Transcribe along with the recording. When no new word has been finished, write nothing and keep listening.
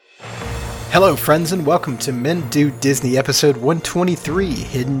Hello, friends, and welcome to Men Do Disney episode 123,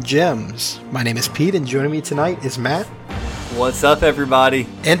 Hidden Gems. My name is Pete, and joining me tonight is Matt. What's up, everybody?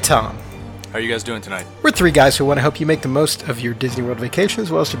 And Tom. How are you guys doing tonight? We're three guys who want to help you make the most of your Disney World vacation, as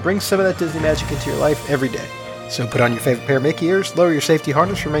well as to bring some of that Disney magic into your life every day. So put on your favorite pair of Mickey ears, lower your safety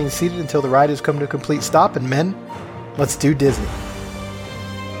harness, remain seated until the ride has come to a complete stop, and men, let's do Disney.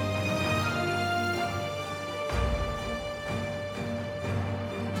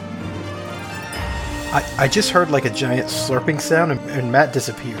 I just heard like a giant slurping sound and Matt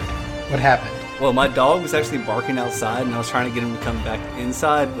disappeared. What happened? Well, my dog was actually barking outside, and I was trying to get him to come back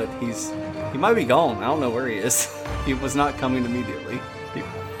inside, but he might be gone. I don't know where he is. He was not coming immediately.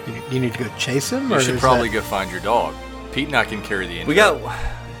 You need to go chase him? You should probably go find your dog. Pete and I can carry the info.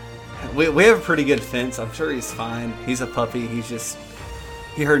 We have a pretty good fence. I'm sure he's fine. He's a puppy.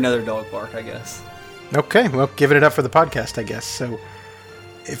 He heard another dog bark, I guess. Okay, well, giving it up for the podcast, I guess. So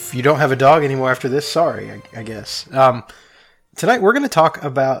if you don't have a dog anymore after this, sorry, I guess. Tonight we're going to talk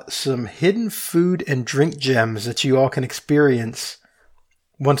about some hidden food and drink gems that you all can experience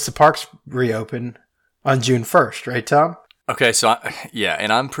once the parks reopen on June 1st, right, Tom? Okay, so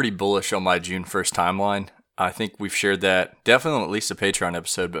and I'm pretty bullish on my June 1st timeline. I think we've shared that definitely on at least a Patreon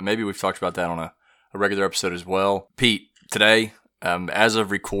episode, but maybe we've talked about that on a regular episode as well. Pete, today, as of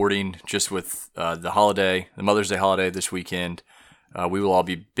recording, just with the Mother's Day holiday this weekend, we will all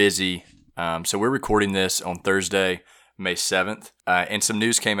be busy. So we're recording this on Thursday, May 7th, and some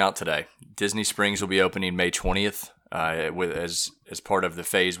news came out today. Disney Springs will be opening May 20th as part of the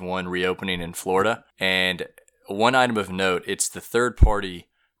Phase 1 reopening in Florida. And one item of note, it's the third-party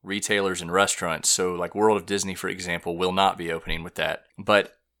retailers and restaurants. So like World of Disney, for example, will not be opening with that.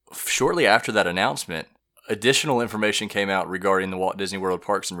 But shortly after that announcement, additional information came out regarding the Walt Disney World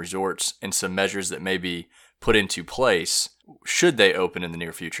Parks and Resorts and some measures that may be put into place should they open in the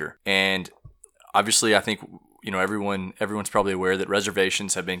near future. And obviously, I think everyone's probably aware that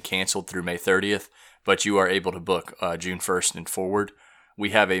reservations have been canceled through May 30th, but you are able to book June 1st and forward. We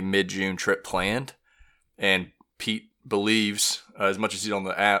have a mid-June trip planned, and Pete believes, as much as he's on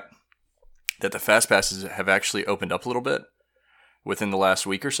the app, that the Fast Passes have actually opened up a little bit within the last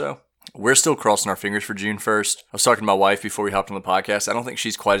week or so. We're still crossing our fingers for June 1st. I was talking to my wife before we hopped on the podcast. I don't think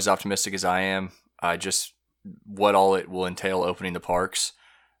she's quite as optimistic as I am. What all it will entail opening the parks.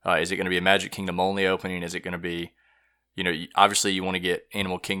 Is it going to be a Magic Kingdom only opening? Is it going to be, obviously you want to get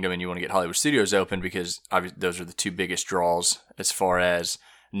Animal Kingdom and you want to get Hollywood Studios open because those are the two biggest draws as far as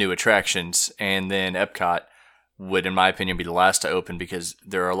new attractions. And then Epcot would, in my opinion, be the last to open because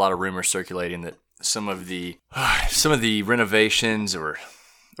there are a lot of rumors circulating that some of the renovations or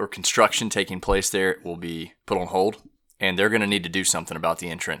construction taking place there will be put on hold, and they're going to need to do something about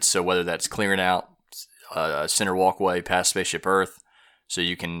the entrance. So whether that's clearing out a center walkway past Spaceship Earth, so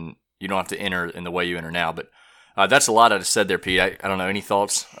you don't have to enter in the way you enter now. But that's a lot I just said there, Pete. I don't know, any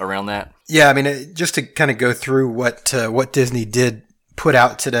thoughts around that? Yeah, I mean, just to kind of go through what Disney did put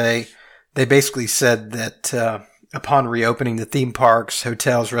out today, they basically said that upon reopening, the theme parks,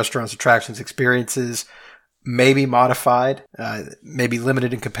 hotels, restaurants, attractions, experiences may be modified, may be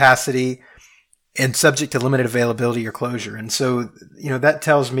limited in capacity, and subject to limited availability or closure. And so, that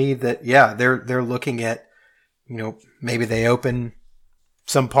tells me that, they're looking at, maybe they open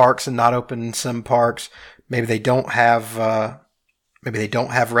some parks and not open some parks. Maybe they don't have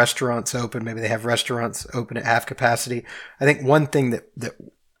restaurants open. Maybe they have restaurants open at half capacity. I think one thing that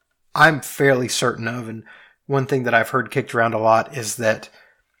I'm fairly certain of, and one thing that I've heard kicked around a lot, is that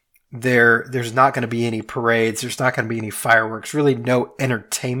there's not going to be any parades. There's not going to be any fireworks. Really, no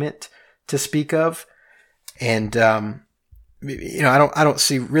entertainment to speak of. And I don't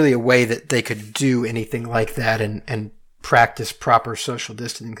see really a way that they could do anything like that and practice proper social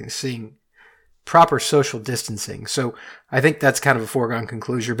distancing. So I think that's kind of a foregone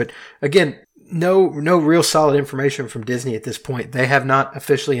conclusion. But again, no real solid information from Disney at this point. They have not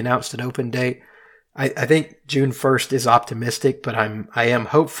officially announced an open date. I think June 1st is optimistic, but I am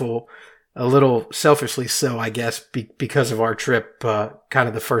hopeful, a little selfishly so, I guess, because of our trip, kind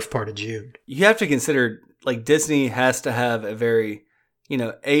of the first part of June. You have to consider, like, Disney has to have a very,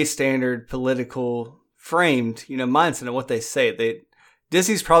 a standard political framed, mindset of what they say.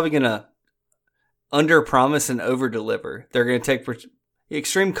 Disney's probably going to under promise and over deliver. They're going to take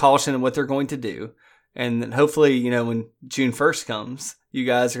extreme caution in what they're going to do. And then hopefully, when June 1st comes, you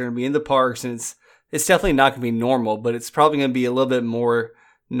guys are going to be in the parks, and it's definitely not going to be normal, but it's probably going to be a little bit more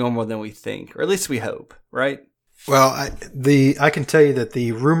normal than we think, or at least we hope, right? Well, I can tell you that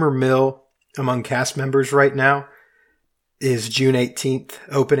the rumor mill among cast members right now is June 18th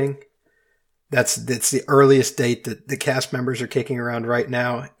opening. That's the earliest date that the cast members are kicking around right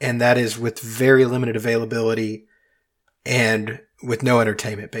now, and that is with very limited availability and with no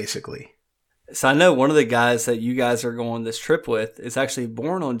entertainment, basically. So I know one of the guys that you guys are going this trip with is actually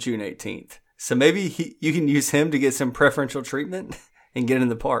born on June 18th. So maybe you can use him to get some preferential treatment and get in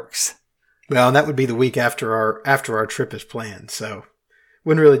the parks. Well, and that would be the week after our trip is planned, so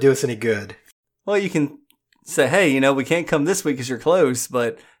wouldn't really do us any good. Well, you can say, hey, we can't come this week because you're closed,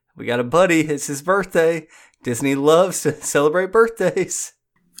 but we got a buddy. It's his birthday. Disney loves to celebrate birthdays.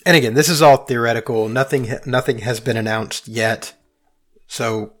 And again, this is all theoretical. Nothing has been announced yet.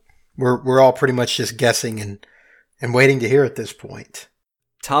 So we're all pretty much just guessing and waiting to hear at this point.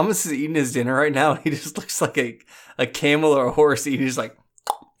 Thomas is eating his dinner right now. He just looks like a camel or a horse eating. He's like,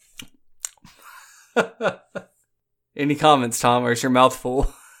 any comments, Tom, or is your mouth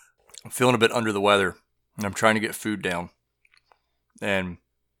full? I'm feeling a bit under the weather, and I'm trying to get food down. And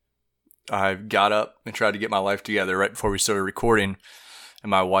I got up and tried to get my life together right before we started recording, and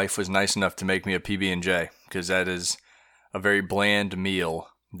my wife was nice enough to make me a PB&J, because that is a very bland meal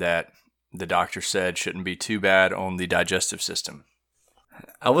that the doctor said shouldn't be too bad on the digestive system.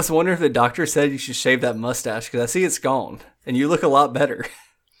 I was wondering if the doctor said you should shave that mustache, because I see it's gone, and you look a lot better.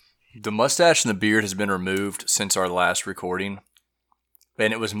 The mustache and the beard has been removed since our last recording,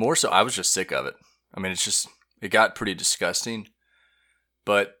 and it was more so I was just sick of it. I mean, it got pretty disgusting,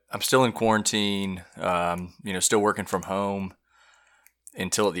 but I'm still in quarantine, still working from home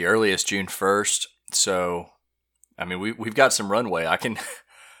until at the earliest June 1st. So, I mean, we've got some runway.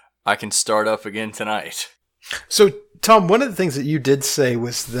 I can start up again tonight. So, Tom, one of the things that you did say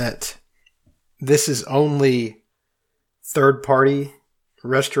was that this is only third-party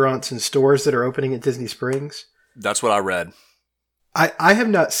restaurants and stores that are opening at Disney Springs. That's what I read. I have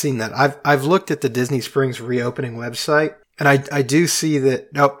not seen that. I've looked at the Disney Springs reopening website, and I do see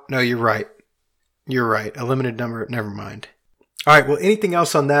that. Nope, no, you're right. You're right. A limited number. Never mind. All right. Well, anything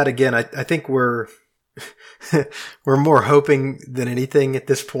else on that? Again, I think we're more hoping than anything at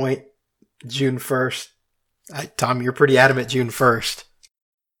this point. June 1st. Tom, you're pretty adamant June 1st.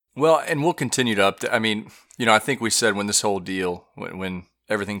 Well, and we'll continue to update. I mean, I think we said when this whole deal, when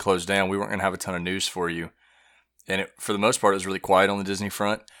everything closed down, we weren't going to have a ton of news for you. And for the most part, it was really quiet on the Disney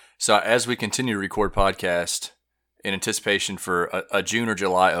front. So as we continue to record podcast in anticipation for a June or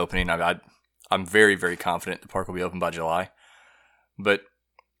July opening, I'm very, very confident the park will be open by July. But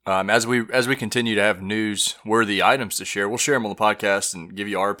as we continue to have newsworthy items to share, we'll share them on the podcast and give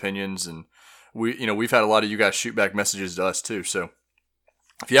you our opinions. And we've had a lot of you guys shoot back messages to us too. So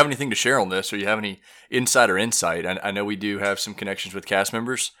if you have anything to share on this, or you have any insider insight, I know we do have some connections with cast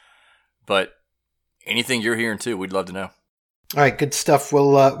members, but anything you're hearing too, we'd love to know. All right, good stuff.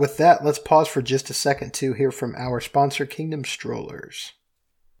 Well, with that, let's pause for just a second to hear from our sponsor, Kingdom Strollers.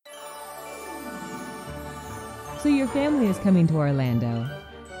 So your family is coming to Orlando,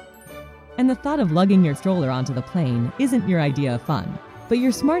 and the thought of lugging your stroller onto the plane isn't your idea of fun. But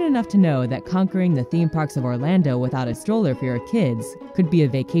you're smart enough to know that conquering the theme parks of Orlando without a stroller for your kids could be a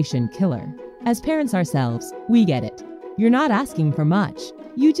vacation killer. As parents ourselves, we get it. You're not asking for much.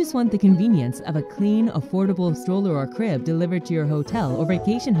 You just want the convenience of a clean, affordable stroller or crib delivered to your hotel or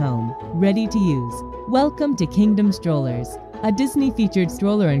vacation home, ready to use. Welcome to Kingdom Strollers, a Disney-featured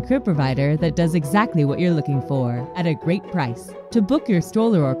stroller and crib provider that does exactly what you're looking for, at a great price. To book your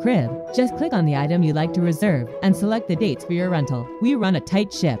stroller or crib, just click on the item you'd like to reserve and select the dates for your rental. We run a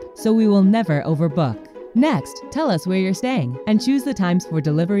tight ship, so we will never overbook. Next, tell us where you're staying and choose the times for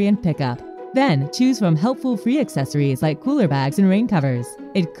delivery and pickup. Then, choose from helpful free accessories like cooler bags and rain covers.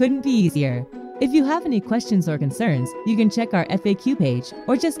 It couldn't be easier. If you have any questions or concerns, you can check our FAQ page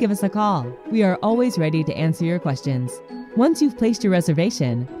or just give us a call. We are always ready to answer your questions. Once you've placed your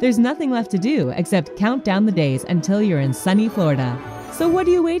reservation, there's nothing left to do except count down the days until you're in sunny Florida. So what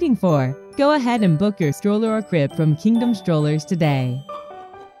are you waiting for? Go ahead and book your stroller or crib from Kingdom Strollers today.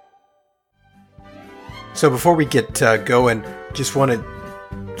 So before we get going, just want to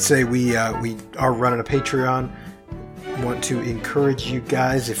say we are running a Patreon. Want to encourage you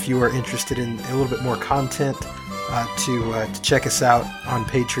guys, if you are interested in a little bit more content, to check us out on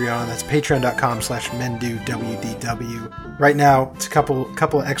Patreon. That's patreon.com/mendowdw. Right now, it's a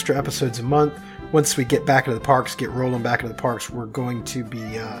couple of extra episodes a month. Once we get back into the parks, get rolling back into the parks, we're going to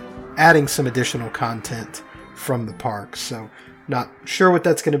be adding some additional content from the parks. So not sure what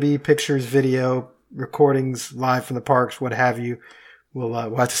that's going to be. Pictures, video, recordings, live from the parks, what have you. We'll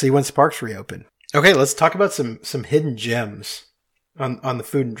have to see once the parks reopen. Okay, let's talk about some hidden gems on the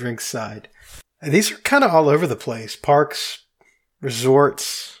food and drink side. And these are kind of all over the place. Parks,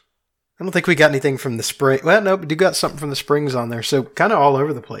 resorts. I don't think we got anything from the spring. Well, no, we do got something from the springs on there. So kind of all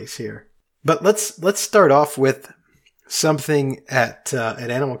over the place here. But let's start off with something at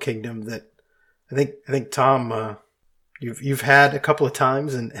Animal Kingdom that I think Tom, you've had a couple of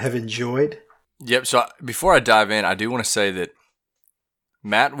times and have enjoyed. Yep. So before I dive in, I do want to say that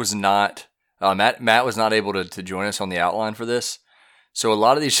Matt was not able to join us on the outline for this. So a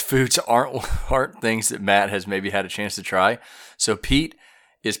lot of these foods aren't things that Matt has maybe had a chance to try. So Pete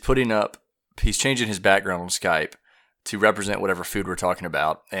is he's changing his background on Skype to represent whatever food we're talking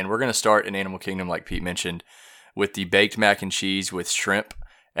about. And we're going to start in Animal Kingdom, like Pete mentioned, with the baked mac and cheese with shrimp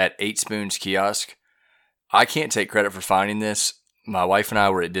at 8 Spoons Kiosk. I can't take credit for finding this. My wife and I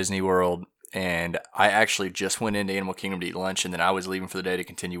were at Disney World, and I actually just went into Animal Kingdom to eat lunch, and then I was leaving for the day to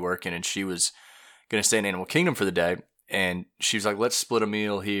continue working, and she was going to stay in Animal Kingdom for the day. And she was like, let's split a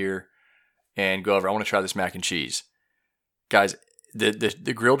meal here and go over. I want to try this mac and cheese. Guys,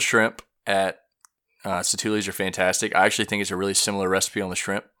 the grilled shrimp at Satu'li's are fantastic. I actually think it's a really similar recipe on the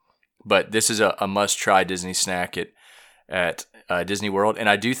shrimp, but this is a must-try Disney snack at Disney World, and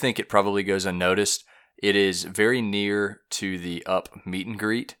I do think it probably goes unnoticed. It is very near to the Up meet and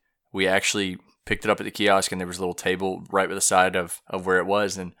greet. We actually picked it up at the kiosk, and there was a little table right by the side of where it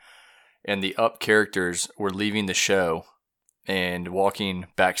was, and the Up characters were leaving the show and walking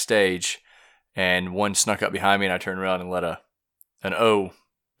backstage, and one snuck up behind me, and I turned around and let an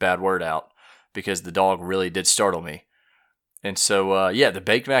bad word out because the dog really did startle me. And so, the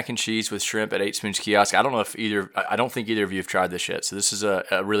baked mac and cheese with shrimp at 8 Spoons Kiosk. I don't think either of you have tried this yet. So this is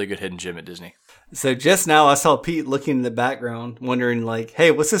a really good hidden gem at Disney. So just now I saw Pete looking in the background, wondering like,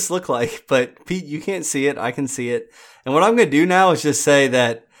 hey, what's this look like? But Pete, you can't see it. I can see it. And what I'm going to do now is just say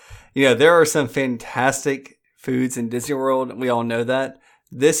that, there are some fantastic foods in Disney World. We all know that.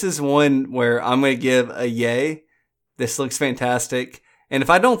 This is one where I'm going to give a yay. This looks fantastic. And if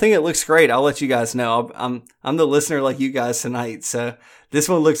I don't think it looks great, I'll let you guys know. I'm the listener like you guys tonight. So this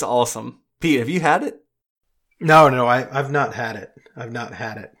one looks awesome. Pete, have you had it? No, I've not had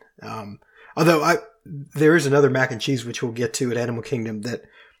it. Although there is another mac and cheese, which we'll get to at Animal Kingdom, that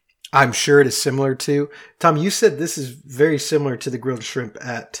I'm sure it is similar to. Tom, you said this is very similar to the grilled shrimp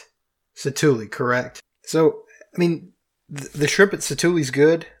at Satu'li, correct? So, I mean, the shrimp at Satu'li's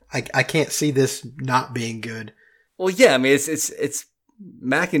good. I can't see this not being good. Well, yeah, I mean, it's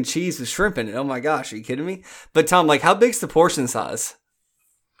mac and cheese with shrimp in it. Oh my gosh, are you kidding me? But Tom, like, how big's the portion size?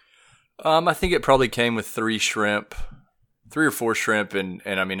 I think it probably came with 3 or 4 shrimp, and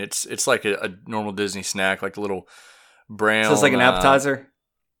I mean it's like a normal Disney snack, like a little brown. So it's like an appetizer.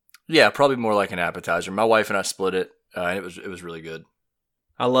 Yeah, probably more like an appetizer. My wife and I split it, and it was really good.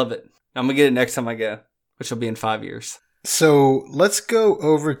 I love it. I'm gonna get it next time I go, which will be in 5 years. So let's go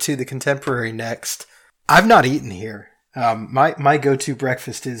over to the Contemporary next. I've not eaten here. My go-to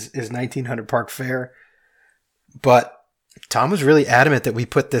breakfast is 1900 Park Fare, but Tom was really adamant that we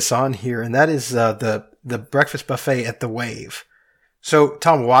put this on here, and that is the breakfast buffet at the Wave. So,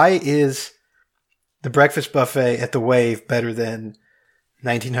 Tom, why is the breakfast buffet at the Wave better than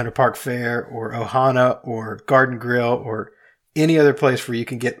 1900 Park Fare or Ohana or Garden Grill or any other place where you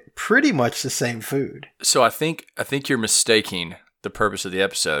can get pretty much the same food? So I think you're mistaking the purpose of the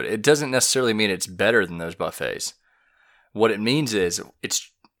episode. It doesn't necessarily mean it's better than those buffets. What it means is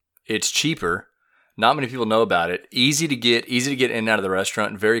it's cheaper. Not many people know about it. Easy to get in and out of the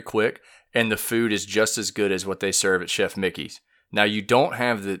restaurant, very quick, and the food is just as good as what they serve at Chef Mickey's. Now, you don't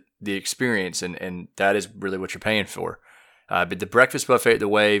have the experience, and that is really what you're paying for. But the breakfast buffet at the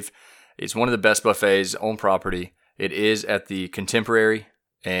Wave is one of the best buffets on property. It is at the Contemporary,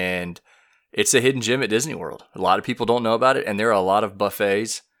 and it's a hidden gem at Disney World. A lot of people don't know about it, and there are a lot of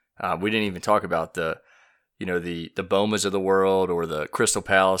buffets. We didn't even talk about the Bomas of the world or the Crystal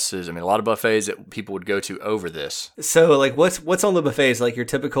Palaces. I mean, a lot of buffets that people would go to over this. So, like, what's on the buffets? Like your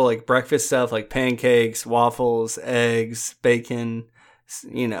typical like breakfast stuff, like pancakes, waffles, eggs, bacon,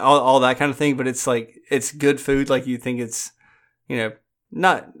 all that kind of thing. But it's like it's good food. Like you think it's,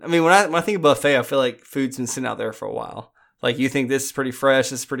 not. I mean, when I think of buffet, I feel like food's been sitting out there for a while. Like you think this is pretty fresh,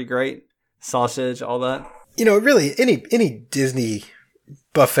 this is pretty great, sausage, all that. Really, any Disney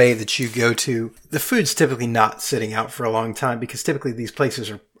buffet that you go to, the food's typically not sitting out for a long time because typically these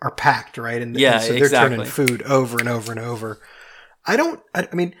places are packed, right? And so they're turning food over and over and over. I don't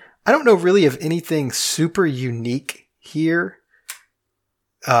know really of anything super unique here.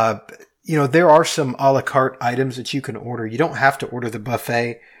 There are some a la carte items that you can order. You don't have to order the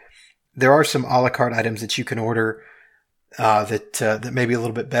buffet. There are some a la carte items that you can order that may be a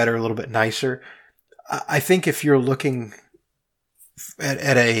little bit better, a little bit nicer. I think if you're looking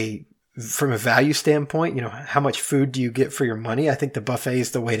from a value standpoint, how much food do you get for your money? I think the buffet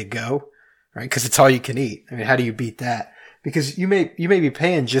is the way to go, right? Because it's all you can eat. I mean, how do you beat that? because you may be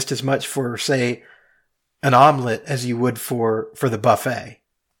paying just as much for, say, an omelet as you would for the buffet.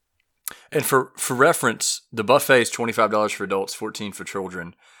 And for reference, the buffet is $25 for adults, $14 for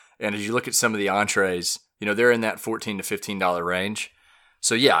children. And as you look at some of the entrees, they're in that $14 to $15 range.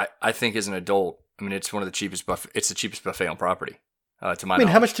 So yeah, I think as an adult, I mean, it's one of the cheapest it's the cheapest buffet on property. To my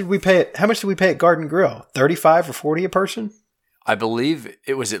knowledge. How much did we pay at Garden Grill? 35 or 40 a person? I believe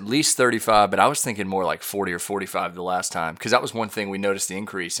it was at least 35, but I was thinking more like 40 or 45 the last time, because that was one thing we noticed the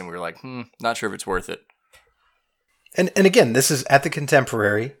increase, and we were like, not sure if it's worth it. And again, this is at the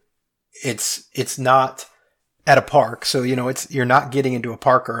Contemporary. It's not at a park, so you're not getting into a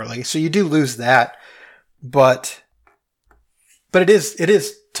park early, so you do lose that. But it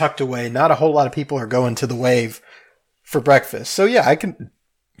is tucked away. Not a whole lot of people are going to the Wave for breakfast. So yeah, I can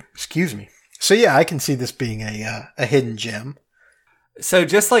see this being a hidden gem. So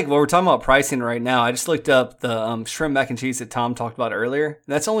just like what we're talking about pricing right now, I just looked up the shrimp mac and cheese that Tom talked about earlier.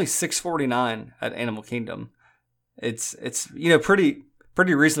 That's only $6.49 at Animal Kingdom. It's pretty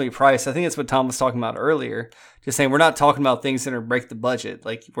reasonably priced. I think that's what Tom was talking about earlier. Just saying, we're not talking about things that are break the budget.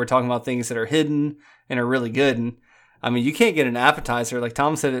 Like, we're talking about things that are hidden and are really good. And I mean, you can't get an appetizer. Like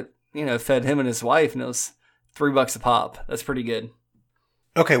Tom said, it fed him and his wife, and it was $3 a pop. That's pretty good.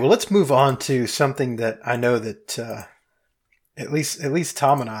 Okay, well, let's move on to something that I know that at least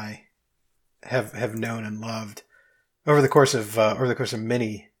Tom and I have known and loved over the course of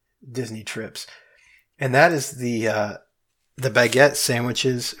many Disney trips, and that is the baguette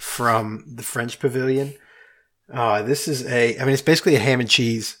sandwiches from the French Pavilion. This is it's basically a ham and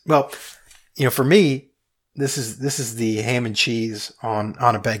cheese. Well, for me, this is the ham and cheese on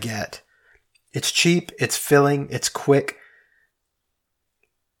a baguette. It's cheap, it's filling, it's quick,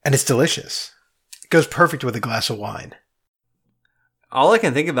 and it's delicious. It goes perfect with a glass of wine. All I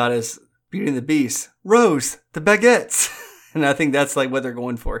can think about is Beauty and the Beast. Rose, the baguettes. And I think that's like what they're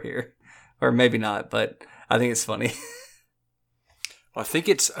going for here. Or maybe not, but I think it's funny. I think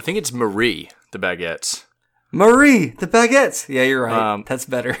it's Marie, the baguettes. Marie, the baguettes. Yeah, you're right. That's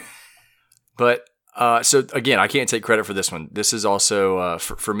better. But so again, I can't take credit for this one. This is also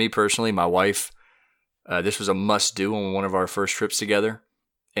for me personally, my wife. This was a must do on one of our first trips together,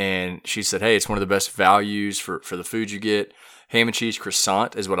 and she said, "Hey, it's one of the best values for the food you get. Ham and cheese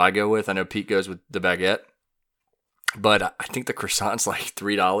croissant is what I go with. I know Pete goes with the baguette, but I think the croissant's like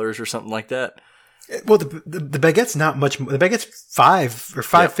 $3 or something like that." Well, the baguette's not much more. The baguette's $5 or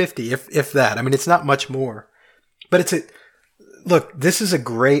 $5.50, if that. I mean, it's not much more. But look, this is a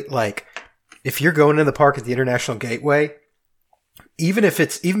great, like, if you're going in the park at the International Gateway, even if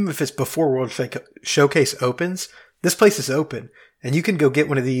it's before World Showcase opens, this place is open, and you can go get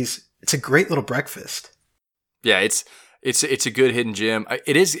one of these. It's a great little breakfast. Yeah, it's a good hidden gem.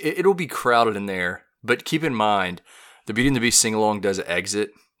 It'll be crowded in there, but keep in mind, the Beauty and the Beast sing-along does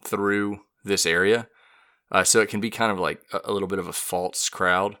exit through this area, so it can be kind of like a little bit of a false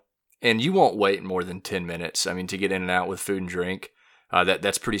crowd, and you won't wait more than 10 minutes. I mean, to get in and out with food and drink,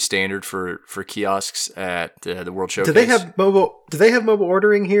 that's pretty standard for kiosks at the World Showcase. Do they have mobile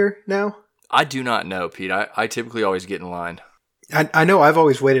ordering here now? I do not know, Pete. I typically always get in line. I know I've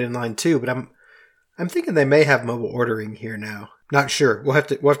always waited in line too, but I'm thinking they may have mobile ordering here now. Not sure. We'll have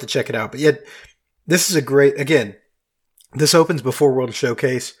to check it out. But yet, this is a great. Again, this opens before World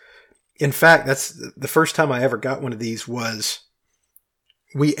Showcase. In fact, that's the first time I ever got one of these. Was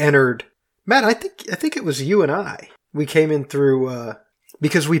we entered, Matt? I think it was you and I. We came in through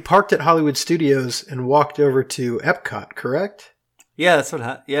because we parked at Hollywood Studios and walked over to Epcot. Correct? Yeah, that's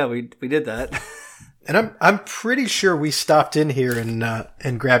what. Yeah, we did that. And I'm pretty sure we stopped in here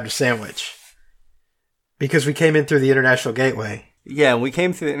and grabbed a sandwich because we came in through the International Gateway. Yeah, we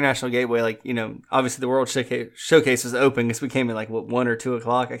came through the International Gateway, like, obviously the World Showcase was open because we came in like 1 or 2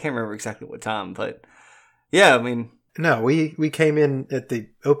 o'clock. I can't remember exactly what time, but yeah, I mean. No, we came in at the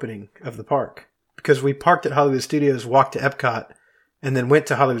opening of the park because we parked at Hollywood Studios, walked to Epcot, and then went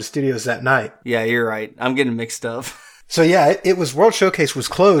to Hollywood Studios that night. Yeah, you're right. I'm getting mixed up. So yeah, it was World Showcase was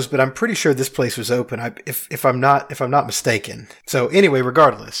closed, but I'm pretty sure this place was open. If I'm not mistaken. So anyway,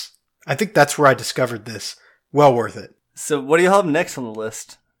 regardless, I think that's where I discovered this. Well worth it. So what do you have next on the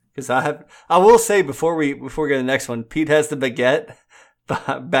list? Because I will say before we get to the next one, Pete has the baguette,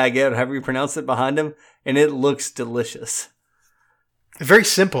 however you pronounce it, behind him, and it looks delicious. Very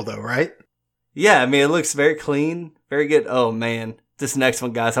simple though, right? Yeah, I mean, it looks very clean, very good. Oh man, this next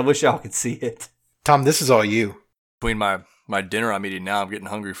one, guys, I wish y'all could see it. Tom, this is all you. Between my dinner I'm eating now, I'm getting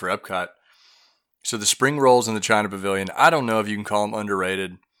hungry for Epcot. So the spring rolls in the China Pavilion, I don't know if you can call them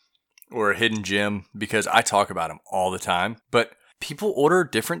underrated or a hidden gem because I talk about them all the time. But people order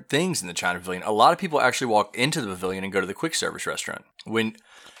different things in the China Pavilion. A lot of people actually walk into the pavilion and go to the quick service restaurant. When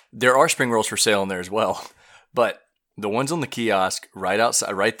there are spring rolls for sale in there as well, but the ones on the kiosk right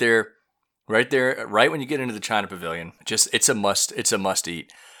outside, right there, right when you get into the China Pavilion, it's a must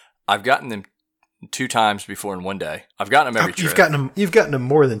eat. I've gotten them 2 times before in one day. I've gotten them every trip. You've gotten them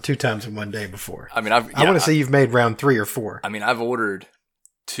more than 2 times in one day before. I mean, I want to say you've made round 3 or 4. I mean, I've ordered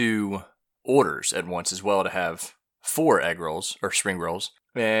 2 orders at once as well to have 4 egg rolls or spring rolls.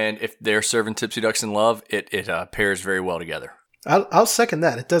 And if they're serving Tipsy Ducks in Love, it pairs very well together. I'll second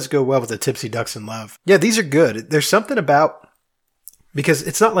that. It does go well with the Tipsy Ducks in Love. Yeah, these are good. There's something about, because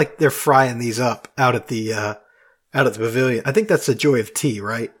it's not like they're frying these up out at the pavilion. I think that's the Joy of Tea,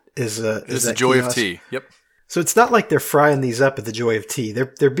 right? Is the Joy kiosk? of Tea. Yep. So it's not like they're frying these up at the Joy of Tea.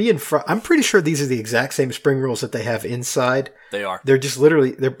 They're being fried. I'm pretty sure these are the exact same spring rolls that they have inside. They are. They're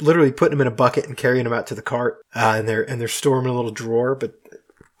literally putting them in a bucket and carrying them out to the cart, and they're storing them in a little drawer. But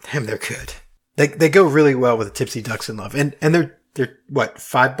damn, they're good. They go really well with the Tipsy Ducks in Love, and they're what,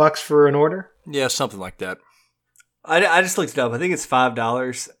 $5 for an order? Yeah, something like that. I just looked it up. I think it's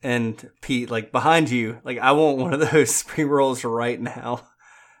 $5. And Pete, like behind you, like I want one of those spring rolls right now.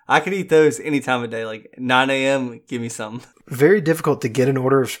 I could eat those any time of day, like 9 a.m. Give me some. Very difficult to get an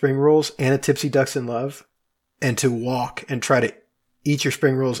order of spring rolls and a Tipsy Ducks in Love, and to walk and try to eat your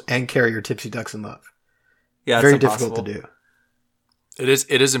spring rolls and carry your Tipsy Ducks in Love. Yeah, it's very impossible. difficult to do.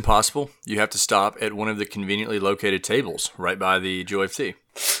 It is impossible. You have to stop at one of the conveniently located tables right by the Joy of Tea.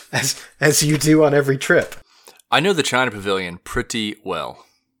 As you do on every trip. I know the China Pavilion pretty well.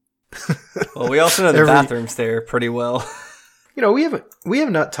 Well, we also know the bathrooms there pretty well. You know, we have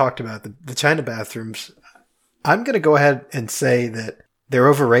not talked about the China bathrooms. I'm going to go ahead and say that they're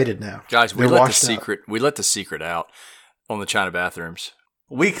overrated now. Guys, we let the secret out on the China bathrooms.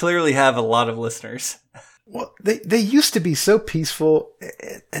 We clearly have a lot of listeners. Well, they used to be so peaceful,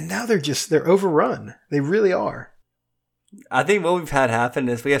 and now they're overrun. They really are. I think what we've had happen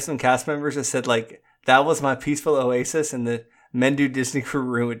is we have some cast members that said, like, that was my peaceful oasis, and the Mendoo Disney crew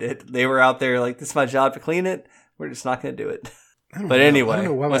ruined it. They were out there like, this is my job to clean it. We're just not going to do it. But anyway,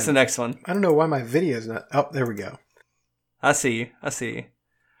 what's the next one? I don't know why my video's not. Oh, there we go. I see you.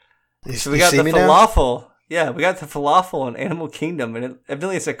 So we You got see the me now? falafel. Yeah, we got the falafel in Animal Kingdom, and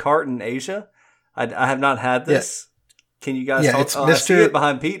evidently it's a cart in Asia. I have not had this. Can you guys? Yeah, it's I see it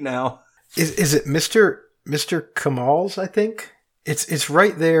behind Pete now. Is it Mr. Kamal's? I think it's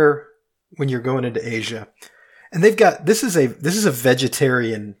right there when you're going into Asia, and they've got this is a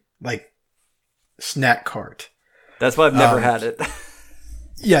vegetarian like snack cart. That's why I've never had it.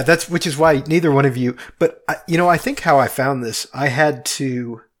 Yeah, which is why neither one of you. But I think how I found this, I had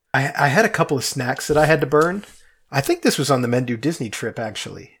a couple of snacks that I had to burn. I think this was on the Mendoo Disney trip,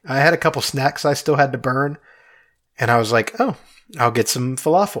 actually. I had a couple snacks I still had to burn, and I was like, oh, I'll get some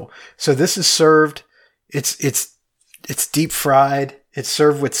falafel. So this is served. It's deep fried. It's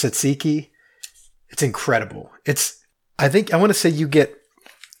served with tzatziki. It's incredible. I want to say you get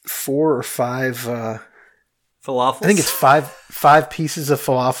 4 or 5 falafels. I think it's 5 pieces of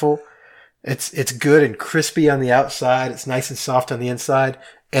falafel. It's good and crispy on the outside. It's nice and soft on the inside.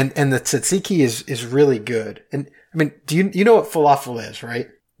 And the tzatziki is really good. And I mean, do you know what falafel is, right?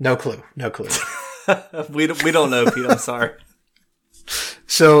 No clue. we don't know, Pete. I'm sorry.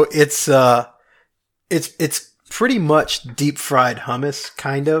 So it's pretty much deep fried hummus,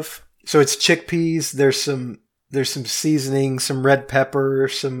 kind of. So it's chickpeas. There's some seasoning, some red pepper,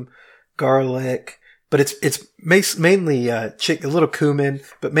 some garlic, but it's mainly a little cumin,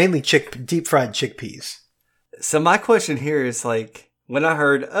 but mainly deep fried chickpeas. So my question here is, like, when I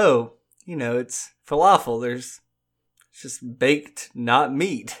heard, it's falafel, it's just baked, not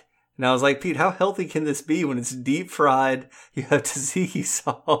meat. And I was like, Pete, how healthy can this be when it's deep fried? You have tzatziki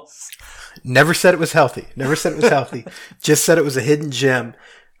sauce. Never said it was healthy. Just said it was a hidden gem.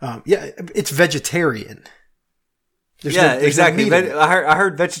 It's vegetarian. There's exactly. No meat in it. I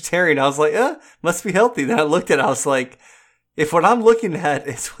heard vegetarian. I was like, must be healthy. Then I looked at it. I was like, if what I'm looking at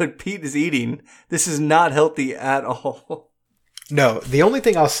is what Pete is eating, this is not healthy at all. No, the only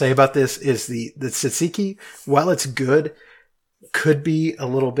thing I'll say about this is the tzatziki, while it's good, could be a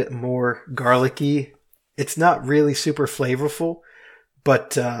little bit more garlicky. It's not really super flavorful,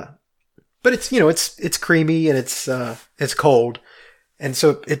 but it's it's creamy and it's cold, and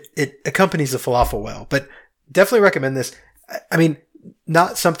so it accompanies the falafel well. But definitely recommend this. I mean,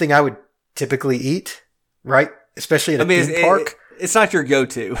 not something I would typically eat, right? Especially in a theme park. It's not your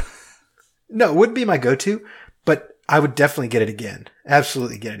go-to. No, it wouldn't be my go-to, but I would definitely get it again.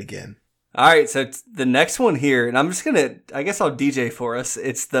 Absolutely get it again. All right, so it's the next one here, and I'm just I guess I'll DJ for us.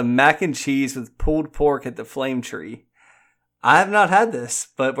 It's the mac and cheese with pulled pork at the Flame Tree. I have not had this,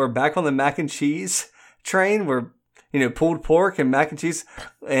 but we're back on the mac and cheese train. We're, pulled pork and mac and cheese,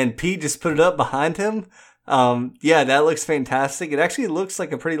 and Pete just put it up behind him. Yeah, that looks fantastic. It actually looks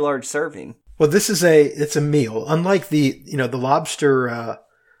like a pretty large serving. Well, it's a meal. Unlike the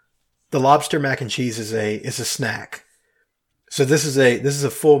lobster mac and cheese is a snack. So this is a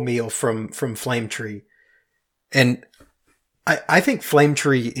full meal from Flame Tree. And I think Flame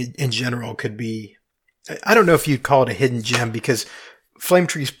Tree in general could be, I don't know if you'd call it a hidden gem because Flame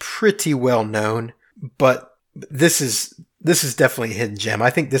Tree is pretty well known, but this is definitely a hidden gem. I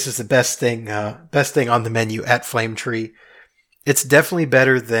think this is the best thing on the menu at Flame Tree. It's definitely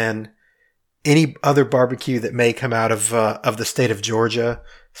better than any other barbecue that may come out of the state of Georgia,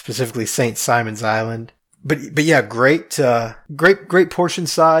 specifically St. Simon's Island. But yeah, great portion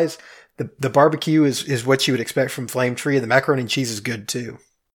size. The barbecue is what you would expect from Flame Tree, and the macaroni and cheese is good too.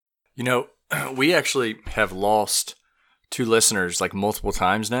 We actually have lost 2 listeners like multiple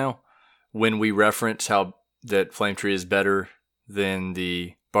times now when we reference how that Flame Tree is better than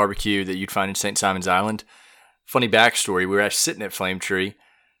the barbecue that you'd find in St. Simon's Island. Funny backstory: we were actually sitting at Flame Tree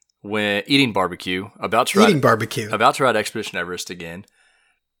when eating barbecue, about to ride Expedition Everest again.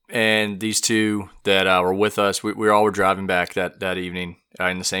 And these 2 that were with us, we all were driving back that evening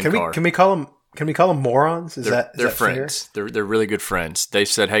in the same car. Can we call them morons? They're friends. Fair? They're really good friends. They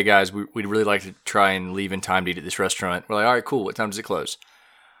said, "Hey guys, we'd really like to try and leave in time to eat at this restaurant." We're like, "All right, cool. What time does it close?"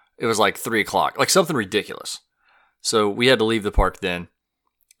 It was like 3:00, like something ridiculous. So we had to leave the park then,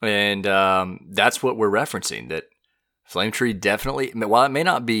 and that's what we're referencing. That Flame Tree definitely, while it may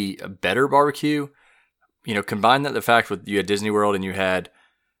not be a better barbecue, combine that the fact with you had Disney World and you had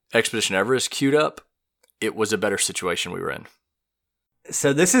Expedition Everest queued up, it was a better situation we were in.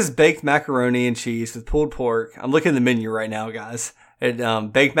 So this is baked macaroni and cheese with pulled pork. I'm looking at the menu right now, guys.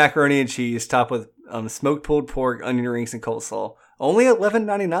 Baked macaroni and cheese topped with smoked pulled pork, onion rings, and coleslaw. Only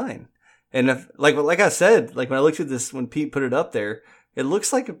 $11.99. And like I said, like when I looked at this, when Pete put it up there, it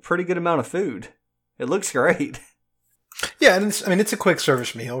looks like a pretty good amount of food. It looks great. Yeah, and it's a quick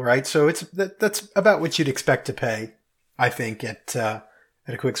service meal, right? So that's about what you'd expect to pay, I think, at a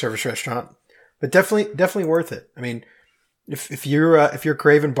quick service restaurant. But definitely worth it. I mean, if you're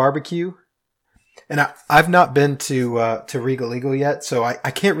craving barbecue, and I've not been to Regal Eagle yet, so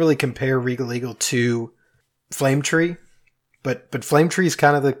I can't really compare Regal Eagle to Flame Tree, but Flame Tree is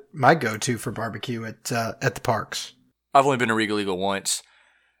kind of my go-to for barbecue at the parks. I've only been to Regal Eagle once,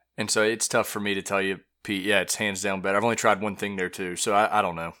 and so it's tough for me to tell you, Pete. Yeah, it's hands down better. I've only tried one thing there too, so I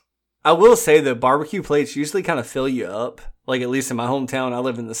don't know. I will say the barbecue plates usually kind of fill you up. Like at least in my hometown, I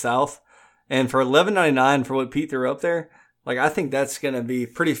live in the South, and for $11.99 for what Pete threw up there, like I think that's gonna be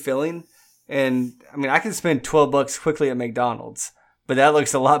pretty filling. And I mean, I can spend $12 quickly at McDonald's, but that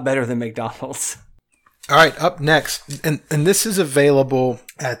looks a lot better than McDonald's. All right, up next, and this is available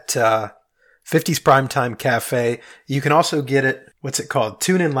at 50's Primetime Cafe. You can also get it. What's it called?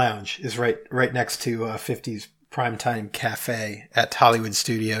 Tune In Lounge is right next to 50's Primetime Cafe at Hollywood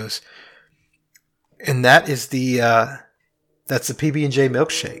Studios, and that is that's the PB&J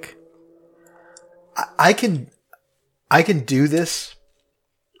milkshake. I can do this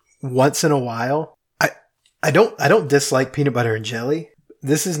once in a while. I don't dislike peanut butter and jelly.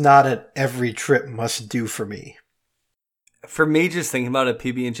 This is not an every trip must do for me. For me, just thinking about a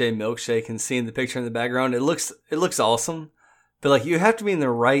PB&J milkshake and seeing the picture in the background, it looks awesome. But like you have to be in the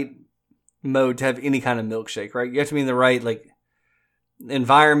right mode to have any kind of milkshake, right? You have to be in the right like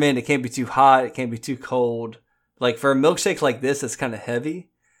environment. It can't be too hot. It can't be too cold. Like for a milkshake like this, it's kind of heavy.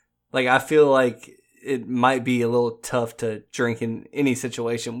 Like I feel like it might be a little tough to drink in any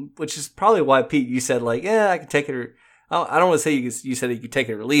situation, which is probably why Pete, you said like, yeah, I can take it or I don't want to say you said you could take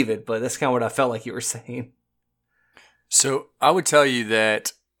it or leave it, but that's kind of what I felt like you were saying. So I would tell you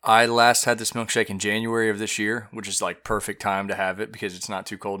that I last had this milkshake in January of this year, which is like perfect time to have it because it's not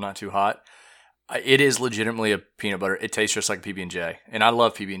too cold, not too hot. It is legitimately a peanut butter. It tastes just like PB&J, and I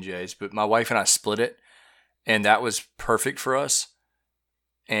love PB&Js, but my wife and I split it, and that was perfect for us.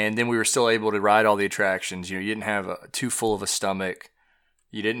 And then we were still able to ride all the attractions. You didn't have too full of a stomach.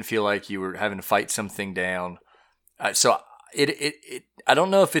 You didn't feel like you were having to fight something down. So I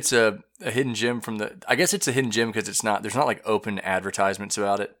don't know if it's a hidden gem I guess it's a hidden gem because there's not like open advertisements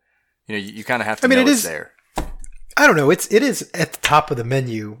about it. You kind of have to know it's there. I don't know. It is at the top of the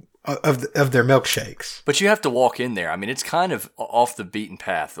menu of their milkshakes. But you have to walk in there. I mean, it's kind of off the beaten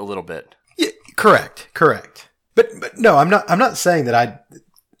path a little bit. Yeah, correct. But no, I'm not saying that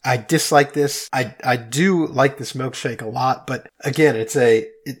I dislike this. I do like this milkshake a lot, but again,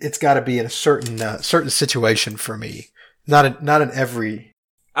 it's got to be in a certain situation for me. Not in every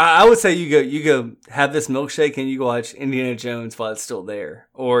I would say you go have this milkshake and you go watch Indiana Jones while it's still there,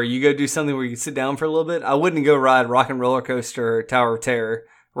 or you go do something where you sit down for a little bit. I wouldn't go ride Rock and Roller Coaster or Tower of Terror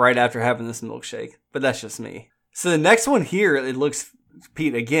right after having this milkshake, but that's just me. So the next one here, it looks,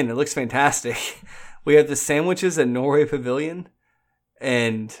 Pete, again, it looks fantastic. We have the sandwiches at Norway Pavilion,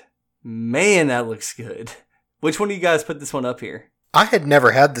 and man, that looks good. Which one of you guys put this one up here? I had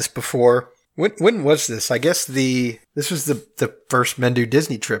never had this before. When was this? I guess this was the first Men Do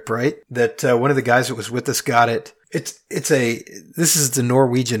Disney trip, right? That one of the guys that was with us got it. This is the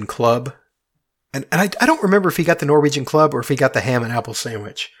Norwegian Club, and I don't remember if he got the Norwegian Club or if he got the ham and apple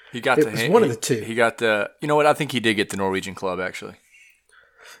sandwich. He got one of the two. He got you know what? I think he did get the Norwegian Club actually.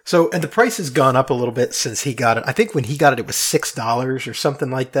 So, and the price has gone up a little bit since he got it. I think when he got it, it was $6 or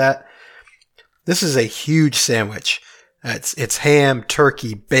something like that. This is a huge sandwich. It's ham,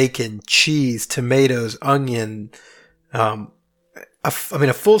 turkey, bacon, cheese, tomatoes, onion. A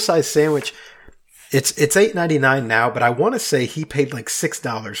full size sandwich. It's $8.99 now, but I want to say he paid like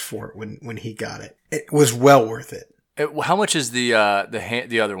 $6 for it when he got it. It was well worth it. How much is the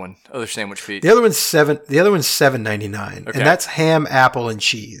other sandwich, Pete? The other one's $7.99, okay. And that's ham, apple, and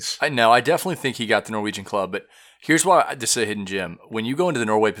cheese. I know. I definitely think he got the Norwegian Club, but here's why this is a hidden gem. When you go into the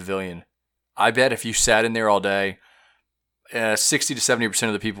Norway Pavilion, I bet if you sat in there all day, 60 to 70%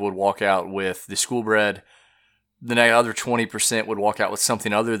 of the people would walk out with the school bread. The other 20% would walk out with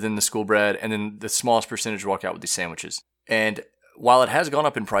something other than the school bread, and then the smallest percentage would walk out with these sandwiches. And while it has gone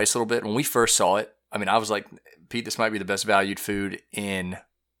up in price a little bit, when we first saw it, I was like, Pete, this might be the best valued food in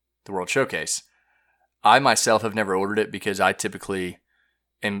the World Showcase. I myself have never ordered it because I typically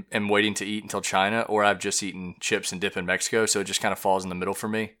am waiting to eat until China, or I've just eaten chips and dip in Mexico, so it just kind of falls in the middle for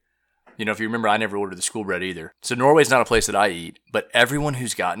me. You know, if you remember, I never ordered the school bread either. So Norway's not a place that I eat, but everyone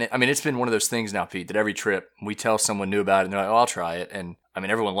who's gotten it, it's been one of those things now, Pete, that every trip we tell someone new about it and they're like, oh, I'll try it. And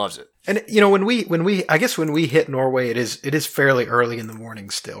everyone loves it. And, you know, when we hit Norway, it is fairly early in the morning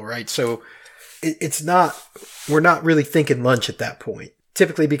still, right? So we're not really thinking lunch at that point.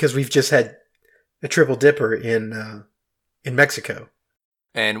 Typically because we've just had a triple dipper in Mexico.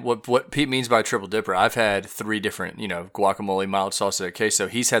 And what Pete means by triple dipper, I've had 3 different, guacamole, mild salsa, queso.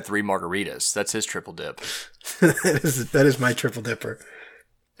 He's had 3 margaritas. That's his triple dip. that is my triple dipper,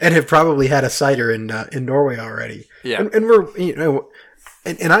 and have probably had a cider in Norway already. Yeah, and we're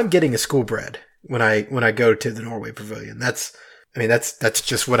and I'm getting a school bread when I go to the Norway Pavilion. That's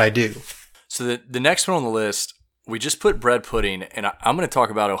just what I do. So the next one on the list, we just put bread pudding, and I'm going to talk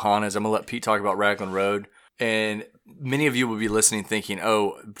about Ohana's. I'm going to let Pete talk about Raglan Road. And many of you will be listening thinking,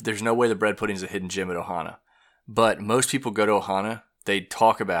 oh, there's no way the bread pudding is a hidden gem at Ohana. But most people go to Ohana, they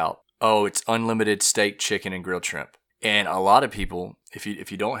talk about, oh, it's unlimited steak, chicken, and grilled shrimp. And a lot of people, if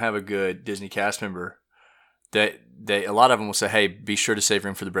you don't have a good Disney cast member, a lot of them will say, hey, be sure to save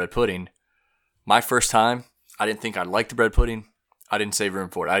room for the bread pudding. My first time, I didn't think I'd like the bread pudding. I didn't save room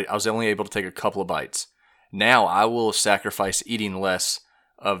for it. I was only able to take a couple of bites. Now I will sacrifice eating less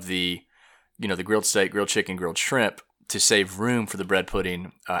of the grilled steak, grilled chicken, grilled shrimp to save room for the bread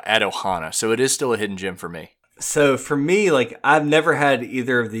pudding at Ohana. So it is still a hidden gem for me. So for me, I've never had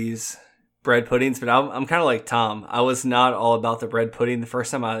either of these bread puddings, but I'm kind of like Tom. I was not all about the bread pudding the first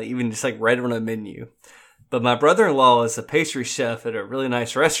time I even just read it on a menu. But my brother-in-law is a pastry chef at a really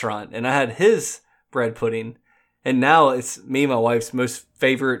nice restaurant, and I had his bread pudding, and now it's me and my wife's most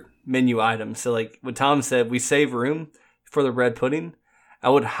favorite menu item. So what Tom said, we save room for the bread pudding. I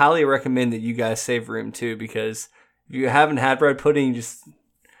would highly recommend that you guys save room too, because if you haven't had bread pudding, just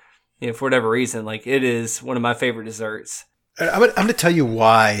for whatever reason, it is one of my favorite desserts. I'm going to tell you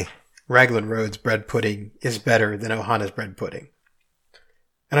why Raglan Road's bread pudding is better than Ohana's bread pudding.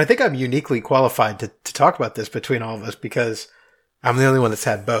 And I think I'm uniquely qualified to talk about this between all of us because I'm the only one that's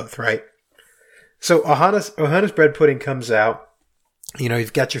had both, right? So Ohana's bread pudding comes out.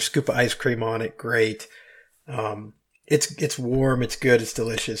 You've got your scoop of ice cream on it. Great. It's warm, it's good, it's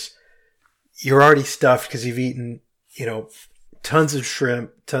delicious. You're already stuffed because you've eaten, tons of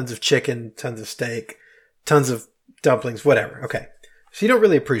shrimp, tons of chicken, tons of steak, tons of dumplings, whatever. Okay. So you don't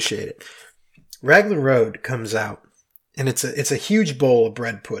really appreciate it. Raglan Road comes out, and it's a huge bowl of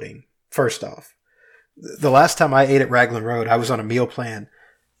bread pudding, first off. The last time I ate at Raglan Road, I was on a meal plan,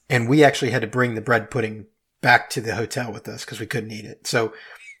 and we actually had to bring the bread pudding back to the hotel with us because we couldn't eat it. So,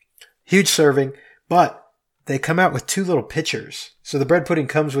 huge serving, but they come out with 2 little pitchers. So the bread pudding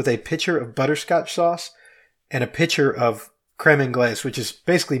comes with a pitcher of butterscotch sauce and a pitcher of creme anglaise, which is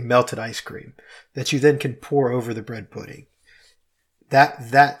basically melted ice cream that you then can pour over the bread pudding.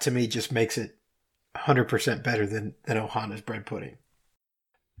 That to me just makes it 100% better than Ohana's bread pudding.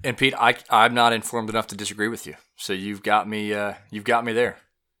 And Pete, I'm not informed enough to disagree with you. So you've got me there.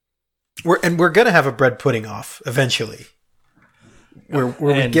 We're going to have a bread pudding off eventually. Where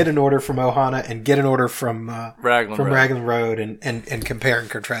we get an order from Ohana and get an order from Raglan Road and compare and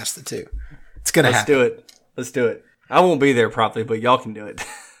contrast the two. It's going to happen. Let's do it. I won't be there probably, but y'all can do it.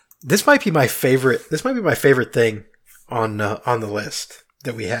 This might be my favorite. This might be my favorite thing on the list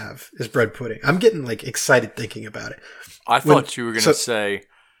that we have is bread pudding. I'm getting like excited thinking about it. I thought you were going to say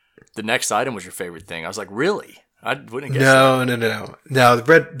the next item was your favorite thing. I was like, really? I wouldn't guess. No.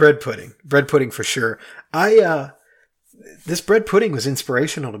 The bread pudding for sure. This bread pudding was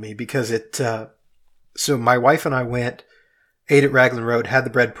inspirational to me because it. So my wife and I ate at Raglan Road, had the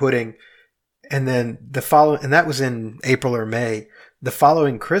bread pudding, and then and that was in April or May. The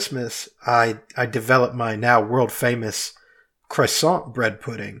following Christmas, I developed my now world famous croissant bread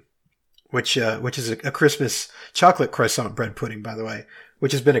pudding, which is a Christmas chocolate croissant bread pudding, by the way,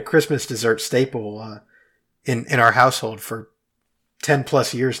 which has been a Christmas dessert staple in our household for 10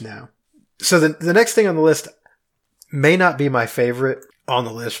 plus years now. So the next thing on the list may not be my favorite on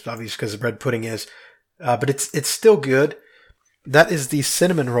the list, obviously because the bread pudding is, but it's still good. That is the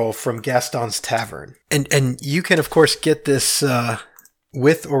cinnamon roll from Gaston's Tavern, and you can of course get this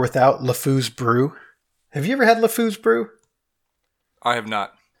with or without LeFou's Brew. Have you ever had LeFou's Brew? I have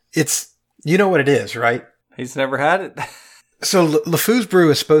not. You know what it is, right? He's never had it. So LeFou's Brew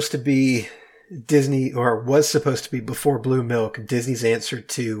is supposed to be Disney, or was supposed to be before Blue Milk, Disney's answer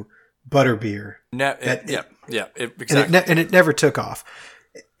to butterbeer. Exactly. And it never took off.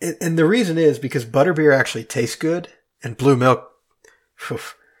 And the reason is because butterbeer actually tastes good, and Blue Milk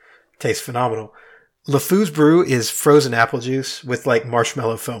tastes phenomenal. LeFou's Brew is frozen apple juice with like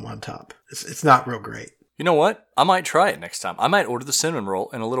marshmallow foam on top. It's not real great. You know what? I might try it next time. I might order the cinnamon roll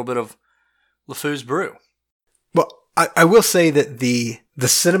and a little bit of LeFou's Brew. Well, I will say that the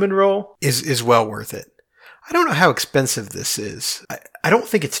cinnamon roll is well worth it. I don't know how expensive this is. I don't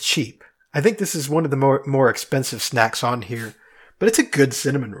think it's cheap. I think this is one of the more expensive snacks on here, but it's a good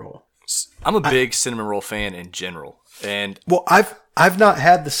cinnamon roll. I'm a big cinnamon roll fan in general, and I've not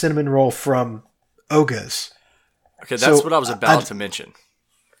had the cinnamon roll from Oga's. Okay, that's what I was about to mention.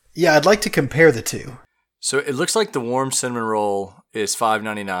 Yeah, I'd like to compare the two. So it looks like the warm cinnamon roll is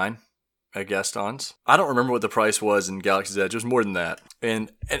 $5.99 at Gaston's. I don't remember what the price was in Galaxy's Edge. It was more than that.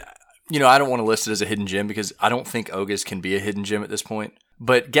 And you know, I don't want to list it as a hidden gem because I don't think Oga's can be a hidden gem at this point.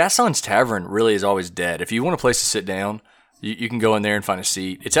 But Gaston's Tavern really is always dead. If you want a place to sit down, you can go in there and find a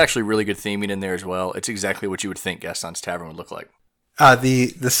seat. It's actually really good theming in there as well. It's exactly what you would think Gaston's Tavern would look like.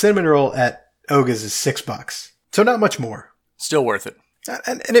 The cinnamon roll at Oga's is $6, so not much more. Still worth it.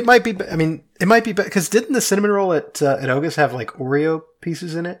 And it might be. I mean, it might be because didn't the cinnamon roll at Oga's have like Oreo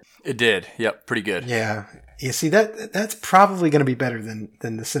pieces in it? It did. Yep, pretty good. Yeah. You see that's probably going to be better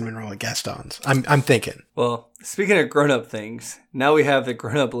than the cinnamon roll at Gaston's. I'm thinking. Well, speaking of grown-up things, now we have the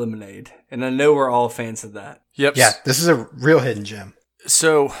grown-up lemonade, and I know we're all fans of that. Yep. Yeah, this is a real hidden gem.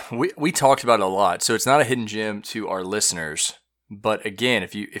 So we talked about it a lot. So it's not a hidden gem to our listeners, but again,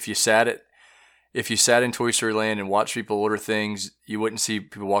 if you sat in Toy Story Land and watched people order things, you wouldn't see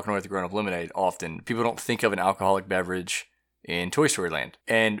people walking away with the grown-up lemonade often. People don't think of an alcoholic beverage in Toy Story Land,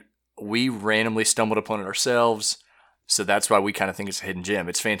 and we randomly stumbled upon it ourselves, so that's why we kind of think it's a hidden gem.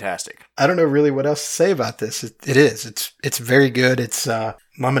 It's fantastic. I don't know really what else to say about this. It is. It's very good. It's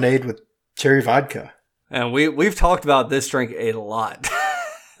lemonade with cherry vodka. And we've talked about this drink a lot.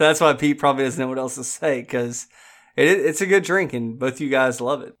 That's why Pete probably doesn't know what else to say, because it's a good drink and both you guys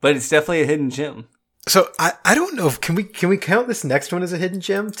love it. But it's definitely a hidden gem. So I don't know if can we count this next one as a hidden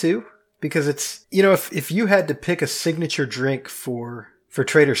gem too? Because it's, you know, if you had to pick a signature drink for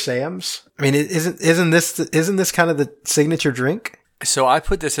Trader Sam's, I mean, isn't this kind of the signature drink? So I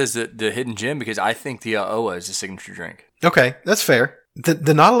put this as the hidden gem because I think the Oa is the signature drink. Okay, that's fair.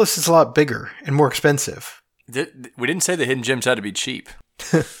 The Nautilus is a lot bigger and more expensive. We didn't say the hidden gems had to be cheap.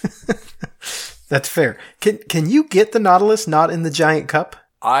 That's fair. Can you get the Nautilus not in the giant cup?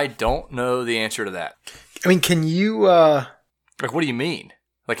 I don't know the answer to that. I mean, can you like, what do you mean?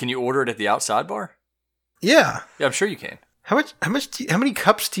 Like, can you order it at the outside bar? Yeah. Yeah, I'm sure you can. How many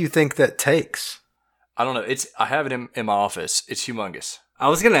cups do you think that takes? I don't know. I have it in my office. It's humongous. I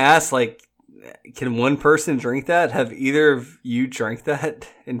was going to ask, like, can one person drink that? Have either of you drank that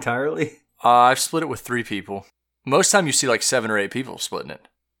entirely? I've split it with 3 people. Most time you see like 7 or 8 people splitting it.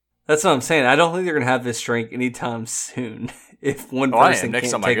 That's what I'm saying. I don't think they're going to have this drink anytime soon if one person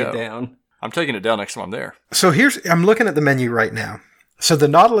can't take it down. I'm taking it down next time I'm there. So I'm looking at the menu right now. So the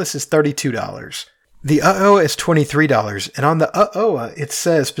Nautilus is $32. The Oa is $23. And on the Oa, it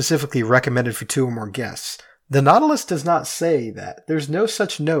says specifically recommended for 2 or more guests. The Nautilus does not say that. There's no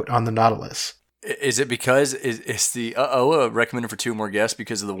such note on the Nautilus. Is it because is the recommended for 2 more guests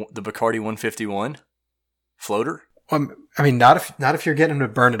because of the Bacardi 151 floater? I mean, not if you're getting them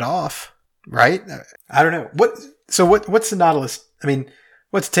to burn it off, right? I don't know. What's the Nautilus? I mean,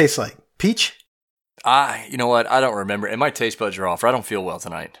 what's it taste like? Peach? You know what? I don't remember. And my taste buds are off. I don't feel well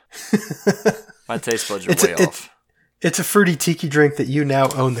tonight. My taste buds are way off. It's a fruity tiki drink that you now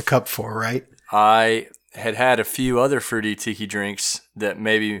own the cup for, right? I had a few other fruity tiki drinks that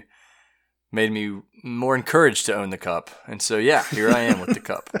maybe made me more encouraged to own the cup. And so, yeah, here I am with the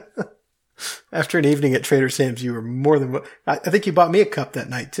cup. After an evening at Trader Sam's, you were more than... I think you bought me a cup that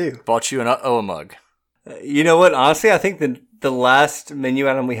night, too. Bought you a mug. You know what? Honestly, I think the last menu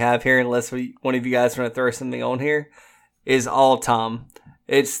item we have here, unless one of you guys want to throw something on here, is all Tom.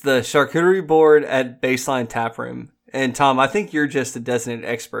 It's the charcuterie board at Baseline Tap Room. And Tom, I think you're just a designated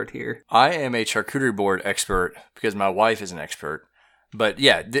expert here. I am a charcuterie board expert because my wife is an expert. But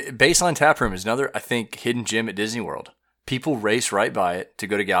yeah, Baseline Tap Room is another, I think, hidden gem at Disney World. People race right by it to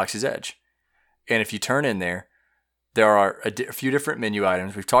go to Galaxy's Edge. And if you turn in there are a few different menu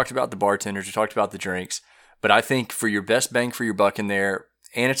items. We've talked about the bartenders. We've talked about the drinks. But I think for your best bang for your buck in there,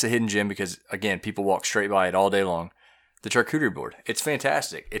 and it's a hidden gem because, again, people walk straight by it all day long, the charcuterie board. It's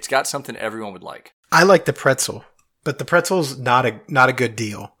fantastic. It's got something everyone would like. I like the pretzel, but the pretzel's not a good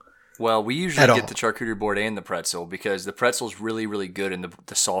deal. Well, we usually get the charcuterie board and the pretzel because the pretzel's really, really good in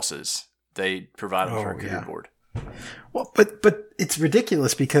the sauces they provide on the charcuterie board. Well, but it's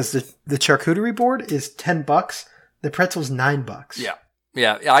ridiculous because the charcuterie board is $10. The pretzel's $9.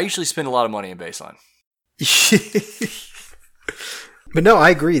 Yeah. I usually spend a lot of money in Baseline. But no, I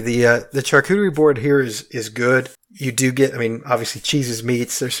agree. The charcuterie board here is good. You do get, I mean, obviously cheeses,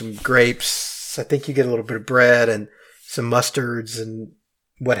 meats. There's some grapes. I think you get a little bit of bread and some mustards and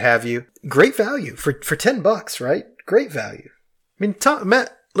what have you. Great value for $10, right? Great value. I mean,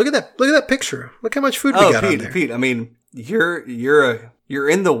 Matt, look at that picture. Look how much food we got on there. Pete, I mean, you're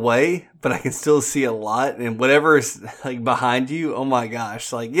in the way, but I can still see a lot. And whatever is like behind you, oh my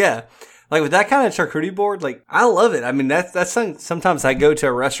gosh, like yeah. Like with that kind of charcuterie board, like I love it. I mean, that's sometimes I go to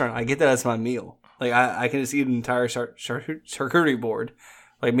a restaurant, I get that as my meal. Like I can just eat an entire charcuterie board.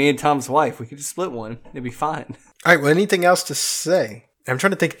 Like me and Tom's wife, we could just split one. It'd be fine. All right. Well, anything else to say? I'm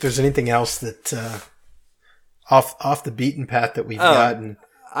trying to think if there's anything else that off the beaten path that we've gotten.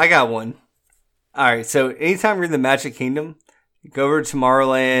 I got one. All right. So anytime you're in the Magic Kingdom, go over to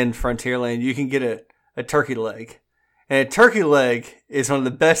Tomorrowland, Frontierland, you can get a turkey leg. And a turkey leg is one of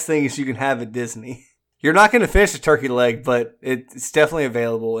the best things you can have at Disney. You're not going to finish a turkey leg, but it's definitely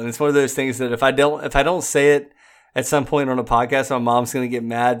available. And it's one of those things that if I don't say it at some point on a podcast, my mom's going to get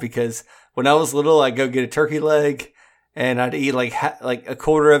mad because when I was little, I'd go get a turkey leg and I'd eat like a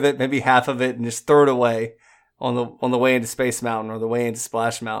quarter of it, maybe half of it, and just throw it away on the way into Space Mountain or the way into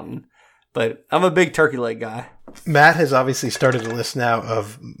Splash Mountain. But I'm a big turkey leg guy. Matt has obviously started a list now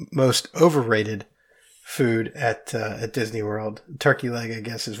of most overrated food at Disney World. Turkey leg, I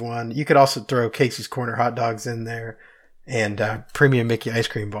guess, is one. You could also throw Casey's Corner hot dogs in there and premium Mickey ice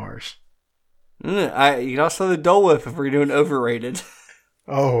cream bars. You can also the Dole Whip if we're doing overrated.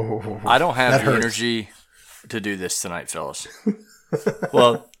 Oh, I don't have the energy to do this tonight, fellas.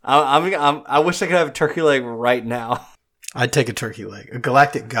 Well, I wish I could have a turkey leg right now. I'd take a turkey leg, a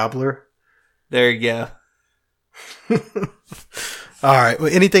galactic gobbler. There you go. All right.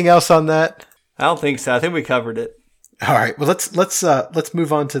 Well, anything else on that? I don't think so. I think we covered it. All right. Well, let's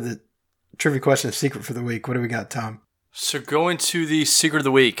move on to the trivia question of secret for the week. What do we got, Tom? So going to the secret of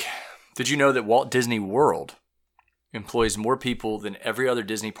the week. Did you know that Walt Disney World employs more people than every other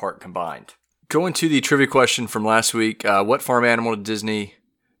Disney park combined? Going to the trivia question from last week. What farm animal did Disney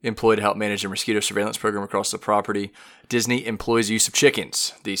employ to help manage their mosquito surveillance program across the property? Disney employs the use of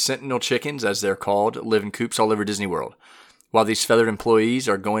chickens. The Sentinel chickens, as they're called, live in coops all over Disney World. While these feathered employees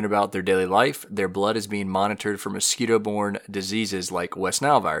are going about their daily life, their blood is being monitored for mosquito-borne diseases like West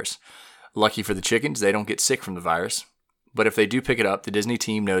Nile virus. Lucky for the chickens, they don't get sick from the virus. But if they do pick it up, the Disney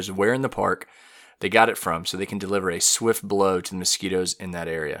team knows where in the park they got it from, so they can deliver a swift blow to the mosquitoes in that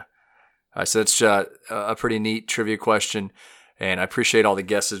area. So that's a pretty neat trivia question, and I appreciate all the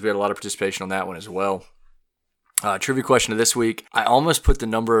guesses. We had a lot of participation on that one as well. Trivia question of this week. I almost put the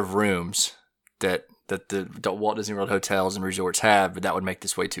number of rooms that the Walt Disney World hotels and resorts have, but that would make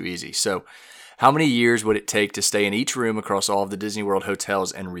this way too easy. So how many years would it take to stay in each room across all of the Disney World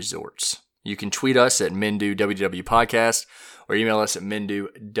hotels and resorts? You can tweet us at MenduWDW Podcast or email us at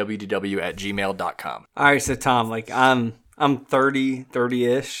MenduWDW@gmail.com. All right, so Tom, like I'm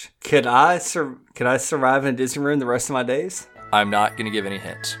 30-ish. Could I survive in a Disney room the rest of my days? I'm not going to give any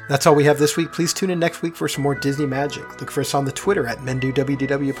hints. That's all we have this week. Please tune in next week for some more Disney magic. Look for us on the Twitter at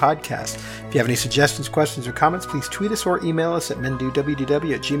MenDoWDW Podcast. If you have any suggestions, questions, or comments, please tweet us or email us at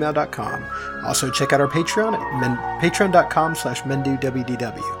MenDoWDW@gmail.com. Also, check out our Patreon at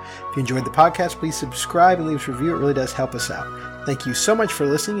patreon.com/MenDoWDW. If you enjoyed the podcast, please subscribe and leave us a review. It really does help us out. Thank you so much for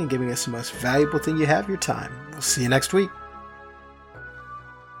listening and giving us the most valuable thing you have, your time. We'll see you next week.